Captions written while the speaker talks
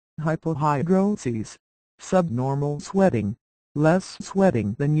Hypohidrosis, subnormal sweating, less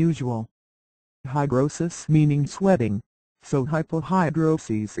sweating than usual. Hydrosis meaning sweating, so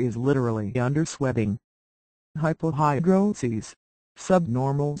hypohidrosis is literally undersweating. Hypohidrosis,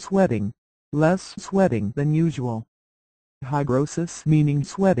 subnormal sweating, less sweating than usual. Hydrosis meaning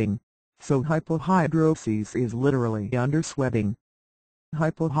sweating, so hypohidrosis is literally undersweating.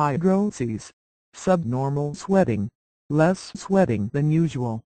 Hypohidrosis, subnormal sweating, less sweating than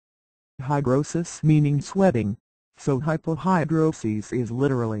usual. Hydrosis meaning sweating, so hypohidrosis is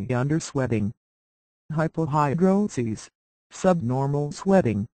literally undersweating. Hypohidrosis, subnormal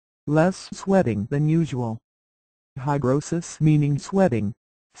sweating, less sweating than usual. Hydrosis meaning sweating,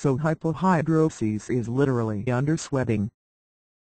 so hypohidrosis is literally undersweating.